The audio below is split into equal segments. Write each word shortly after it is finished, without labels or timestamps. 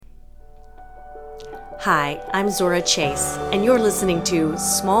Hi, I'm Zora Chase, and you're listening to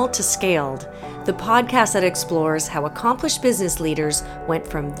Small to Scaled, the podcast that explores how accomplished business leaders went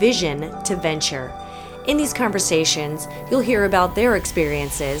from vision to venture. In these conversations, you'll hear about their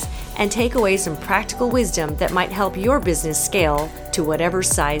experiences and take away some practical wisdom that might help your business scale to whatever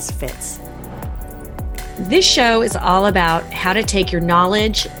size fits. This show is all about how to take your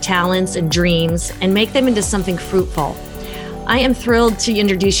knowledge, talents, and dreams and make them into something fruitful. I am thrilled to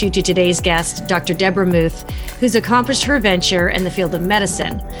introduce you to today's guest, Dr. Deborah Muth, who's accomplished her venture in the field of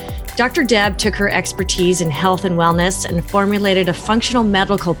medicine. Dr. Deb took her expertise in health and wellness and formulated a functional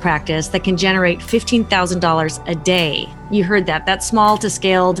medical practice that can generate $15,000 a day. You heard that. That's small to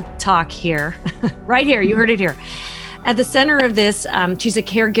scaled talk here. Right here. You heard it here. At the center of this, she's a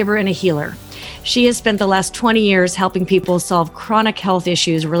caregiver and a healer. She has spent the last 20 years helping people solve chronic health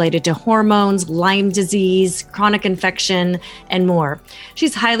issues related to hormones, Lyme disease, chronic infection, and more.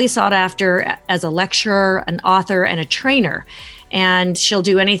 She's highly sought after as a lecturer, an author, and a trainer. And she'll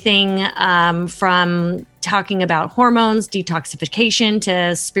do anything from talking about hormones, detoxification,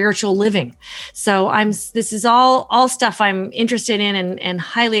 to spiritual living. So this is all stuff I'm interested in and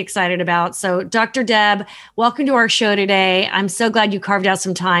highly excited about. So Dr. Deb, welcome to our show today. I'm so glad you carved out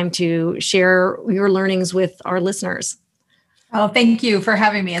some time to share your learnings with our listeners. Oh, thank you for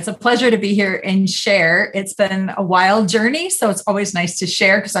having me. It's a pleasure to be here and share. It's been a wild journey, so it's always nice to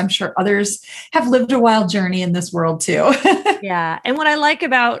share because I'm sure others have lived a wild journey in this world too. Yeah. And what I like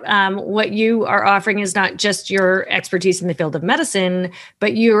about what you are offering is not just your expertise in the field of medicine,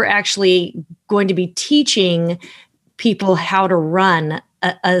 but you're actually going to be teaching people how to run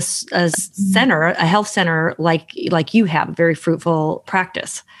a center, a health center like you have, a very fruitful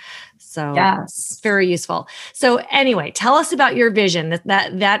practice. So yes, very useful. So anyway, tell us about your vision,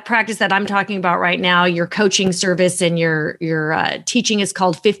 that practice that I'm talking about right now, your coaching service and your teaching is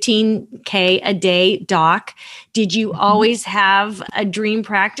called 15K a day doc. Did you always have a dream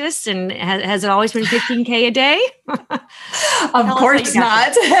practice and has it always been 15K a day? Of course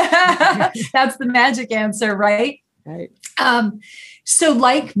not. That's the magic answer, right? Right. So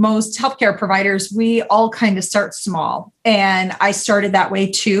like most healthcare providers, we all kind of start small. And I started that way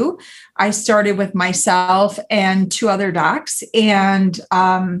too. I started with myself and two other docs and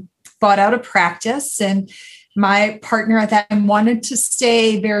bought out a practice. And my partner at that time wanted to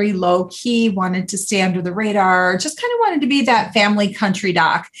stay very low key, wanted to stay under the radar, just kind of wanted to be that family country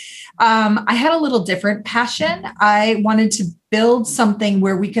doc. I had a little different passion. I wanted to build something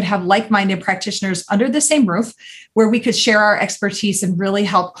where we could have like-minded practitioners under the same roof, where we could share our expertise and really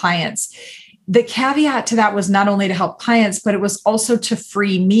help clients. The caveat to that was not only to help clients, but it was also to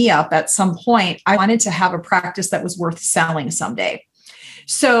free me up at some point. I wanted to have a practice that was worth selling someday.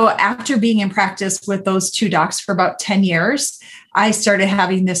 So after being in practice with those two docs for about 10 years, I started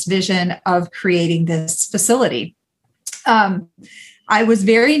having this vision of creating this facility. I was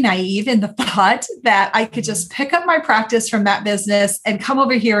very naive in the thought that I could just pick up my practice from that business and come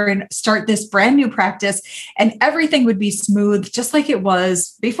over here and start this brand new practice and everything would be smooth, just like it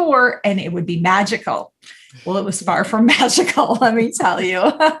was before, and it would be magical. Well, it was far from magical, let me tell you.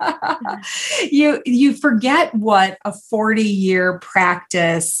 You forget what a 40-year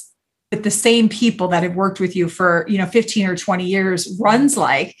practice with the same people that have worked with you for 15 or 20 years runs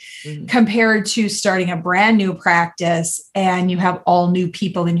like, compared to starting a brand new practice and you have all new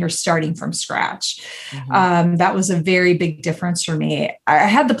people and you're starting from scratch. That was a very big difference for me. I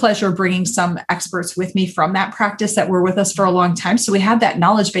had the pleasure of bringing some experts with me from that practice that were with us for a long time. So we had that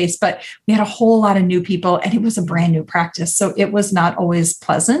knowledge base, but we had a whole lot of new people and it was a brand new practice. So it was not always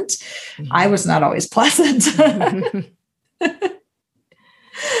pleasant. I was not always pleasant.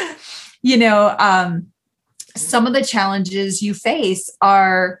 Some of the challenges you face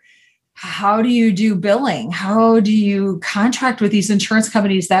are, how do you do billing? How do you contract with these insurance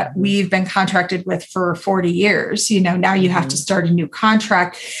companies that we've been contracted with for 40 years? Now you have to start a new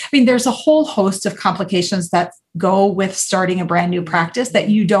contract. I mean, there's a whole host of complications that go with starting a brand new practice that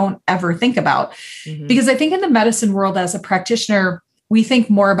you don't ever think about. Because I think in the medicine world, as a practitioner, we think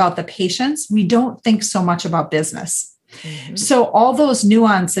more about the patients. We don't think so much about business. So all those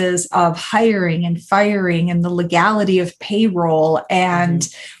nuances of hiring and firing and the legality of payroll and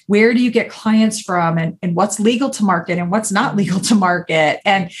where do you get clients from and what's legal to market and what's not legal to market.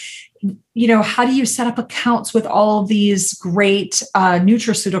 And, how do you set up accounts with all of these great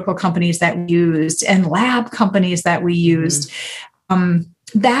nutraceutical companies that we used and lab companies that we used?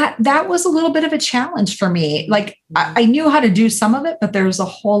 That was a little bit of a challenge for me. Like I knew how to do some of it, but there's a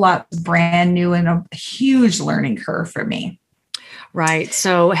whole lot brand new and a huge learning curve for me. Right.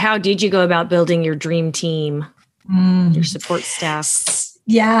 So how did you go about building your dream team, your support staff?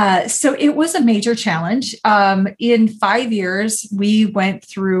 Yeah, so it was a major challenge. In 5 years, we went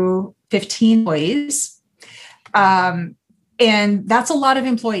through 15 employees. And that's a lot of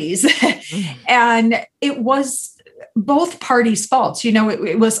employees. And it was both parties' faults.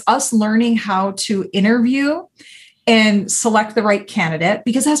 It was us learning how to interview and select the right candidate,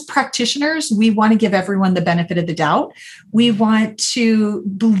 because as practitioners, we want to give everyone the benefit of the doubt. We want to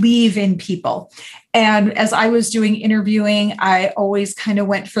believe in people. And as I was doing interviewing, I always kind of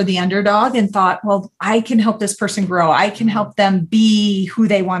went for the underdog and thought, well, I can help this person grow. I can help them be who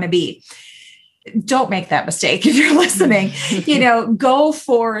they want to be. Don't make that mistake if you're listening. Go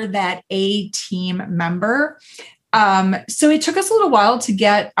for that A team member. So it took us a little while to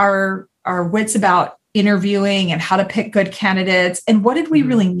get our wits about interviewing and how to pick good candidates and what did we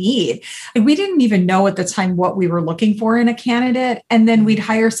really need. And we didn't even know at the time what we were looking for in a candidate. And then we'd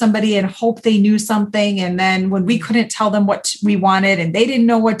hire somebody and hope they knew something. And then when we couldn't tell them what we wanted and they didn't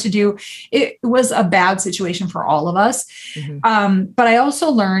know what to do, it was a bad situation for all of us. But I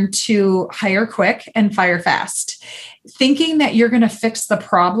also learned to hire quick and fire fast. Thinking that you're going to fix the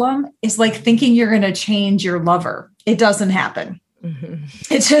problem is like thinking you're going to change your lover. It doesn't happen.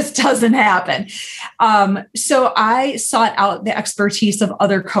 It just doesn't happen. So I sought out the expertise of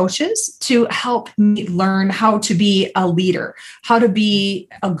other coaches to help me learn how to be a leader, how to be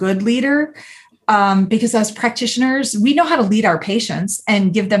a good leader. Because as practitioners, we know how to lead our patients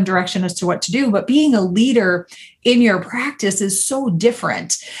and give them direction as to what to do. But being a leader in your practice is so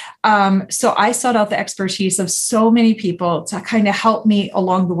different. So I sought out the expertise of so many people to kind of help me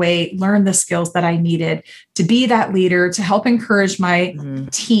along the way, learn the skills that I needed to be that leader, to help encourage my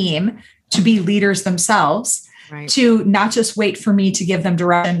team to be leaders themselves. Right. To not just wait for me to give them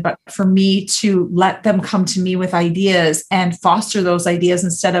direction, but for me to let them come to me with ideas and foster those ideas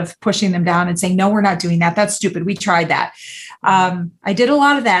instead of pushing them down and saying, no, we're not doing that. That's stupid. We tried that. I did a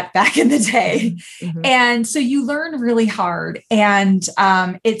lot of that back in the day. And so you learn really hard. And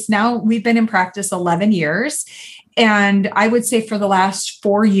we've been in practice 11 years. And I would say for the last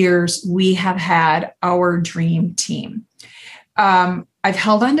 4 years, we have had our dream team. I've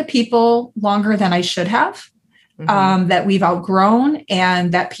held on to people longer than I should have. That we've outgrown,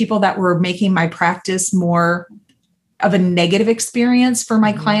 and that people that were making my practice more of a negative experience for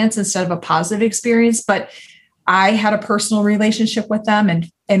my clients instead of a positive experience. But I had a personal relationship with them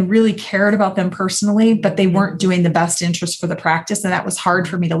and really cared about them personally, but they weren't doing the best interest for the practice. And that was hard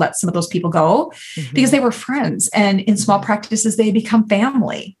for me to let some of those people go because they were friends. And in small practices, they become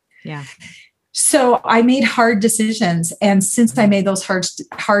family. Yeah. So I made hard decisions. And since I made those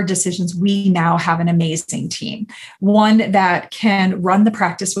hard decisions, we now have an amazing team, one that can run the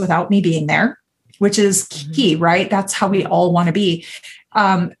practice without me being there, which is key, right? That's how we all want to be.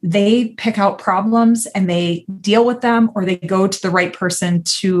 They pick out problems and they deal with them, or they go to the right person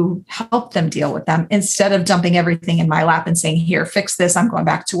to help them deal with them instead of dumping everything in my lap and saying, here, fix this. I'm going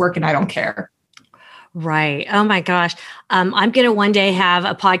back to work and I don't care. Right. Oh my gosh. I'm going to one day have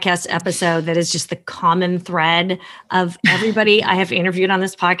a podcast episode that is just the common thread of everybody I have interviewed on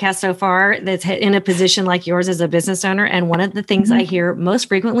this podcast so far that's in a position like yours as a business owner. And one of the things I hear most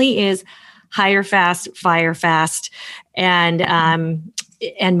frequently is hire fast, fire fast, and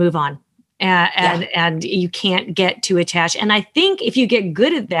move on. And you can't get too attached. And I think if you get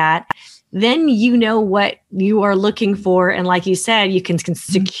good at that, then you know what you are looking for. And like you said, you can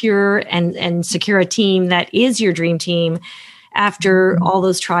secure and secure a team that is your dream team after all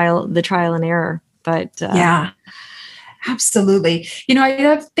those trial and error. But yeah, absolutely.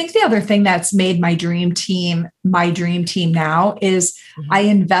 I think the other thing that's made my dream team now is I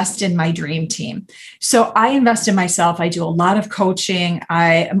invest in my dream team. So I invest in myself. I do a lot of coaching.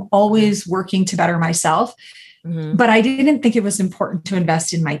 I am always working to better myself, but I didn't think it was important to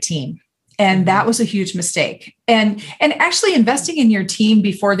invest in my team. And that was a huge mistake. And actually investing in your team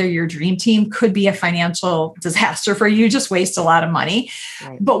before they're your dream team could be a financial disaster for you. Just waste a lot of money.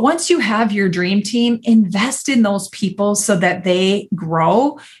 Right. But once you have your dream team, invest in those people so that they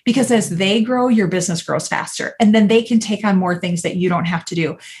grow, because as they grow, your business grows faster. And then they can take on more things that you don't have to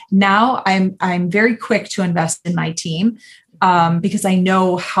do. Now I'm very quick to invest in my team because I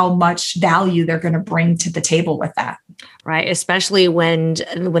know how much value they're going to bring to the table with that. Right. Especially when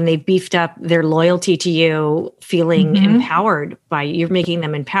they beefed up their loyalty to you, feeling empowered by you're making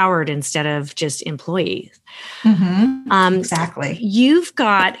them empowered instead of just employees. Exactly. You've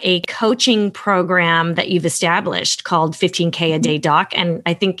got a coaching program that you've established called 15K a Day Doc. And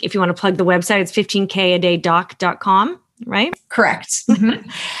I think if you want to plug the website, it's 15kadaydoc.com. Right? Correct.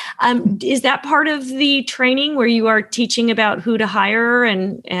 Is that part of the training where you are teaching about who to hire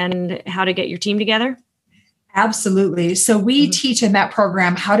and how to get your team together? Absolutely. So we teach in that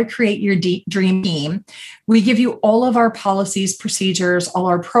program how to create your dream team. We give you all of our policies, procedures, all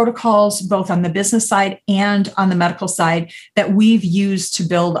our protocols, both on the business side and on the medical side, that we've used to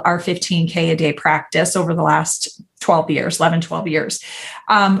build our 15K a day practice over the last 12 years.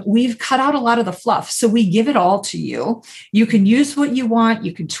 We've cut out a lot of the fluff. So we give it all to you. You can use what you want.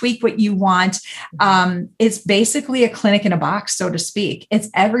 You can tweak what you want. It's basically a clinic in a box, so to speak. It's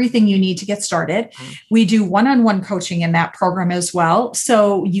everything you need to get started. We do one-on-one coaching in that program as well.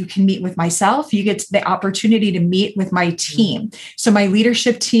 So you can meet with myself. You get the opportunity to meet with my team. So my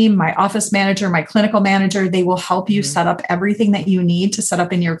leadership team, my office manager, my clinical manager, they will help you set up everything that you need to set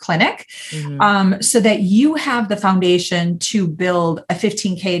up in your clinic, so that you have the foundation to build a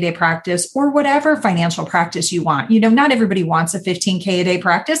 15K a day practice or whatever financial practice you want. Not everybody wants a 15K a day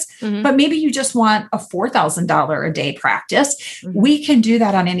practice, but maybe you just want a $4,000 a day practice. We can do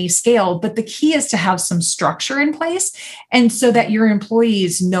that on any scale, but the key is to have some structure in place. And so that your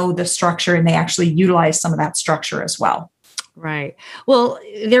employees know the structure and they actually utilize some of that structure as well. Right. Well,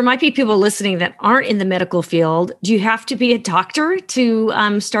 there might be people listening that aren't in the medical field. Do you have to be a doctor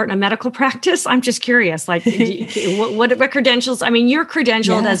to start a medical practice? I'm just curious. Like, what credentials? I mean, you're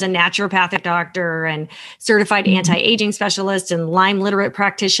credentialed as a naturopathic doctor and certified anti-aging specialist and Lyme literate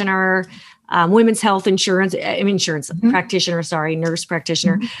practitioner, women's health practitioner, nurse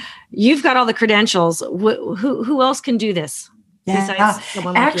practitioner. You've got all the credentials. Who else can do this? Yeah.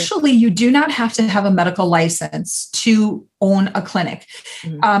 Actually, you do not have to have a medical license to own a clinic.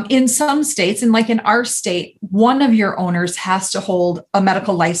 In some states, and like in our state, one of your owners has to hold a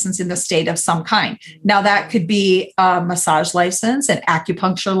medical license in the state of some kind. Now, that could be a massage license, an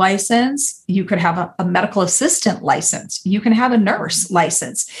acupuncture license. You could have a medical assistant license. You can have a nurse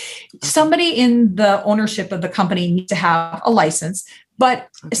license. Somebody in the ownership of the company needs to have a license. But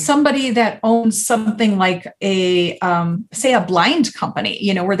somebody that owns something like a blind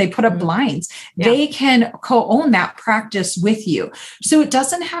company, where they put up blinds, they can co-own that practice with you. So it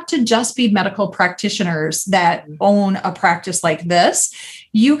doesn't have to just be medical practitioners that own a practice like this.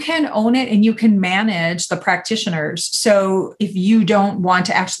 You can own it and you can manage the practitioners. So if you don't want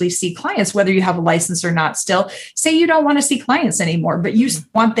to actually see clients, whether you have a license or not, still say you don't want to see clients anymore, but you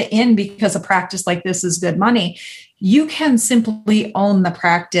want the in because a practice like this is good money. You can simply own the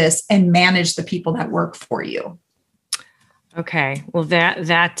practice and manage the people that work for you. Okay. Well,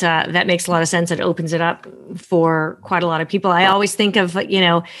 that makes a lot of sense. It opens it up for quite a lot of people. I always think of,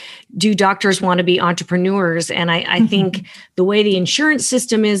 do doctors want to be entrepreneurs? And I think the way the insurance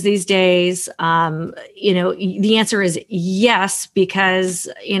system is these days, the answer is yes, because,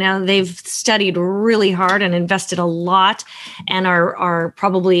 they've studied really hard and invested a lot and are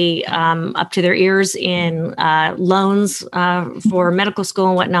probably up to their ears in loans for medical school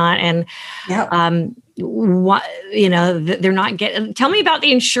and whatnot. And they're not getting. Tell me about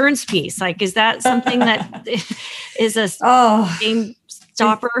the insurance piece. Like, is that something that is a game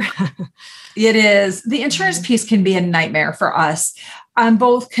stopper? It is. The insurance piece can be a nightmare for us on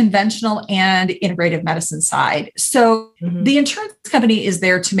both conventional and integrative medicine side. So the insurance company is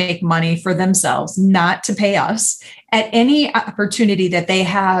there to make money for themselves, not to pay us. At any opportunity that they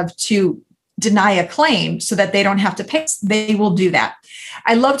have to deny a claim so that they don't have to pay, they will do that.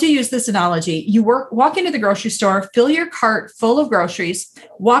 I love to use this analogy. You walk into the grocery store, fill your cart full of groceries,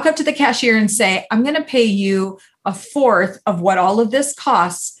 walk up to the cashier and say, I'm going to pay you a fourth of what all of this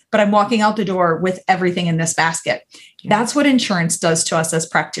costs, but I'm walking out the door with everything in this basket. That's what insurance does to us as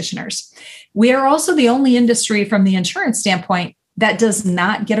practitioners. We are also the only industry from the insurance standpoint that does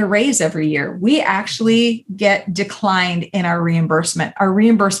not get a raise every year. We actually get declined in our reimbursement. Our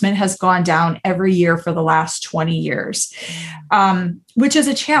reimbursement has gone down every year for the last 20 years, which is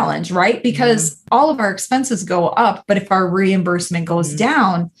a challenge, right? Because all of our expenses go up, but if our reimbursement goes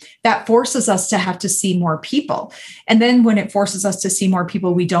down, that forces us to have to see more people. And then when it forces us to see more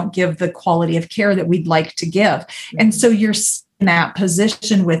people, we don't give the quality of care that we'd like to give. And so you're in that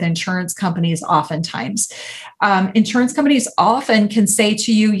position with insurance companies oftentimes. Insurance companies often can say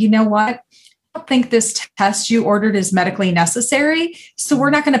to you, you know what? I don't think this test you ordered is medically necessary, so we're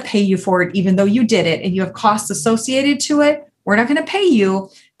not going to pay you for it, even though you did it and you have costs associated to it. We're not going to pay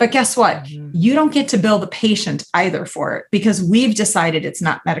you. But guess what? You don't get to bill the patient either for it because we've decided it's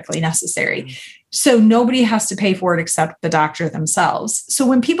not medically necessary. So nobody has to pay for it except the doctor themselves. So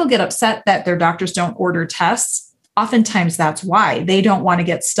when people get upset that their doctors don't order tests, oftentimes that's why they don't want to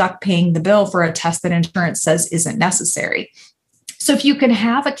get stuck paying the bill for a test that insurance says isn't necessary. So if you can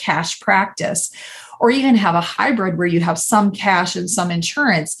have a cash practice or even have a hybrid where you have some cash and some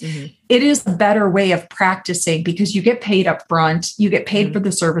insurance, it is a better way of practicing because you get paid up front, you get paid for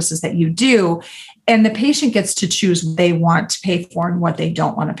the services that you do, And the patient gets to choose what they want to pay for and what they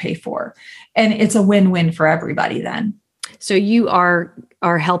don't want to pay for. And it's a win-win for everybody then. So you are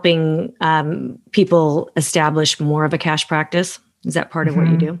helping people establish more of a cash practice? Is that part of what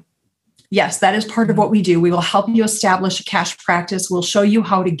you do? Yes, that is part of what we do. We will help you establish a cash practice. We'll show you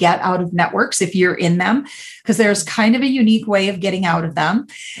how to get out of networks if you're in them, because there's kind of a unique way of getting out of them.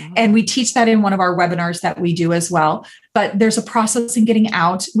 And we teach that in one of our webinars that we do as well. But there's a process in getting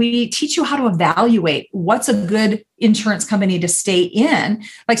out. We teach you how to evaluate what's a good insurance company to stay in.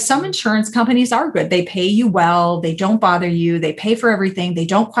 Like some insurance companies are good. They pay you well. They don't bother you. They pay for everything. They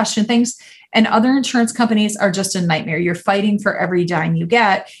don't question things. And other insurance companies are just a nightmare. You're fighting for every dime you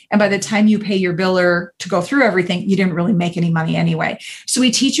get. And by the time you pay your biller to go through everything, you didn't really make any money anyway. So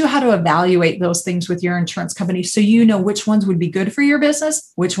we teach you how to evaluate those things with your insurance company so you know which ones would be good for your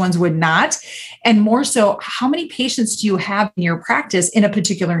business, which ones would not. And more so, how many patients do you have in your practice in a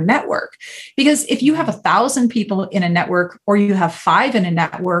particular network? Because if you have 1,000 people in a network or you have 5 in a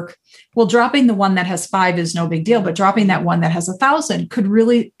network, well, dropping the one that has 5 is no big deal, but dropping that one that has 1,000 could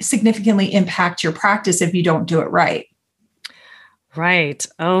really significantly impact your practice if you don't do it right. Right.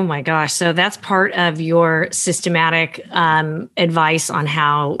 Oh my gosh. So that's part of your systematic advice on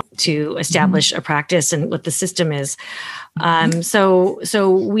how to establish a practice and what the system is. So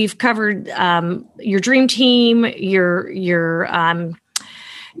we've covered your dream team, your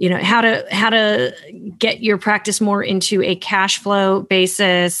how to get your practice more into a cash flow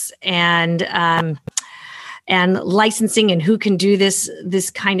basis, and licensing and who can do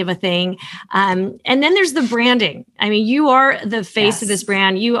this kind of a thing. And then there's the branding. I mean, you are the face of this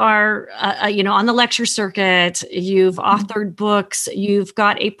brand. You are, on the lecture circuit. You've authored books. You've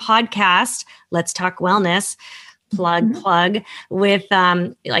got a podcast, Let's Talk Wellness, plug, with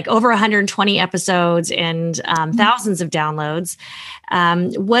like over 120 episodes and thousands of downloads.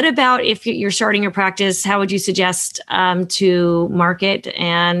 What about if you're starting your practice? How would you suggest to market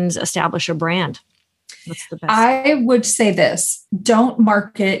and establish a brand? What's the best? I would say this: don't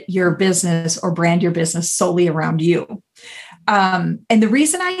market your business or brand your business solely around you. And the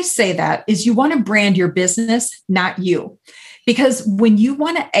reason I say that is you want to brand your business, not you. Because when you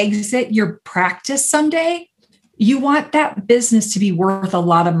want to exit your practice someday, you want that business to be worth a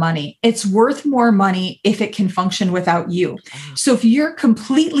lot of money. It's worth more money if it can function without you. So if you're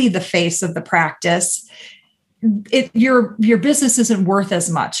completely the face of the practice, your business isn't worth as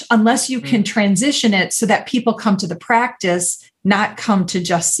much unless you can transition it so that people come to the practice, not come to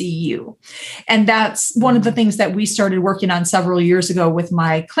just see you. And that's one of the things that we started working on several years ago with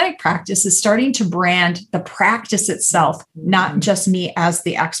my clinic practice, is starting to brand the practice itself, not just me as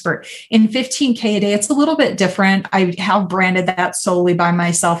the expert. In 15K a day, it's a little bit different. I have branded that solely by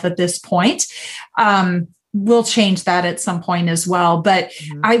myself at this point. We'll change that at some point as well. But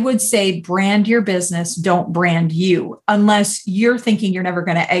I would say brand your business, don't brand you, unless you're thinking you're never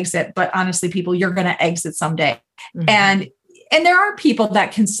going to exit. But honestly, people, you're going to exit someday. And there are people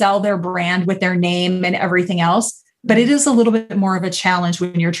that can sell their brand with their name and everything else, but it is a little bit more of a challenge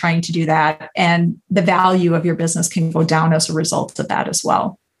when you're trying to do that. And the value of your business can go down as a result of that as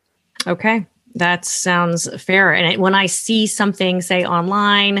well. Okay. That sounds fair. And when I see something, say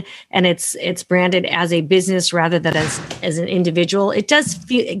online, and it's branded as a business rather than as an individual, it does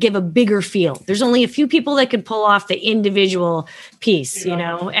give a bigger feel. There's only a few people that could pull off the individual piece,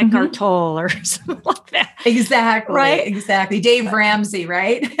 Eckhart Tolle or something like that. Exactly. Right. Exactly. Dave Ramsey,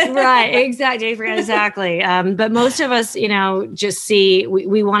 right? Right. Exactly. Exactly. But most of us, just see,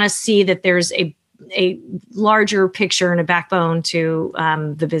 we want to see that there's a larger picture and a backbone to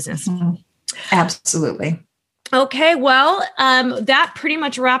the business. Absolutely. Okay. Well, that pretty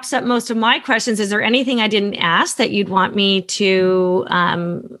much wraps up most of my questions. Is there anything I didn't ask that you'd want me to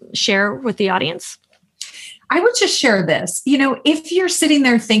share with the audience? I would just share this. If you're sitting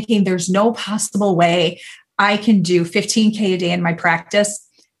there thinking there's no possible way I can do 15K a day in my practice,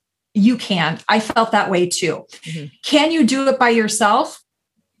 you can. I felt that way too. Can you do it by yourself?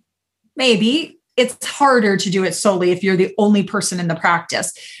 Maybe. It's harder to do it solely if you're the only person in the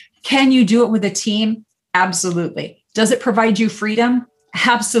practice. Can you do it with a team? Absolutely. Does it provide you freedom?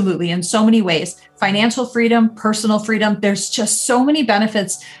 Absolutely. In so many ways, financial freedom, personal freedom. There's just so many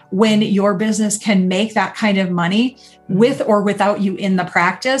benefits when your business can make that kind of money with or without you in the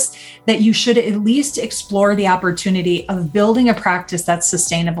practice, that you should at least explore the opportunity of building a practice that's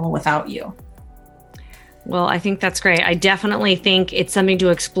sustainable without you. Well, I think that's great. I definitely think it's something to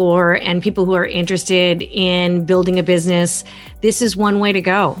explore, and people who are interested in building a business, this is one way to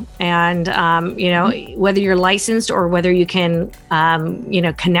go. And, whether you're licensed or whether you can,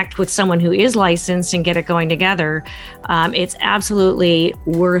 connect with someone who is licensed and get it going together, it's absolutely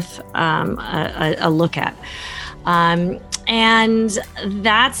worth a look at. And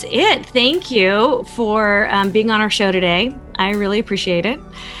that's it. Thank you for being on our show today. I really appreciate it.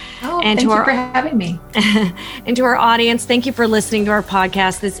 Oh, and thank you for having me. And to our audience, thank you for listening to our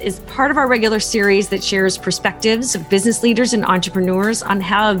podcast. This is part of our regular series that shares perspectives of business leaders and entrepreneurs on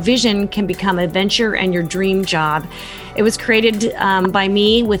how a vision can become a venture and your dream job. It was created by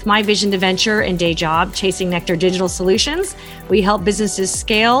me with my vision to venture and day job, Chasing Nectar Digital Solutions. We help businesses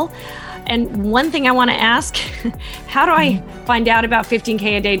scale. And one thing I want to ask, how do I find out about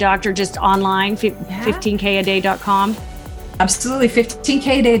 15K a Day Doctor? Just online, 15kaday.com? Absolutely,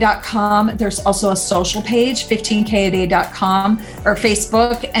 15kaday.com. There's also a social page, 15kaday.com or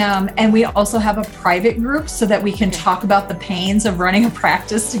Facebook. And we also have a private group so that we can talk about the pains of running a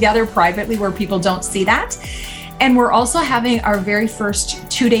practice together privately where people don't see that. And we're also having our very first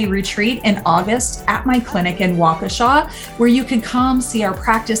 2-day retreat in August at my clinic in Waukesha, where you can come see our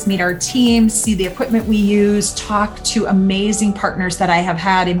practice, meet our team, see the equipment we use, talk to amazing partners that I have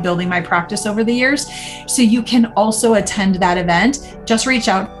had in building my practice over the years. So you can also attend that event. Just reach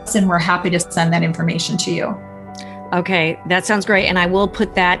out to us and we're happy to send that information to you. Okay, that sounds great. And I will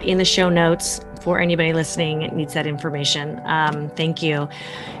put that in the show notes for anybody listening that needs that information. Thank you.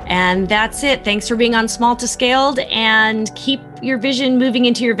 And that's it. Thanks for being on Small to Scaled, and keep your vision moving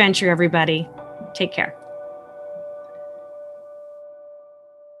into your venture, everybody. Take care.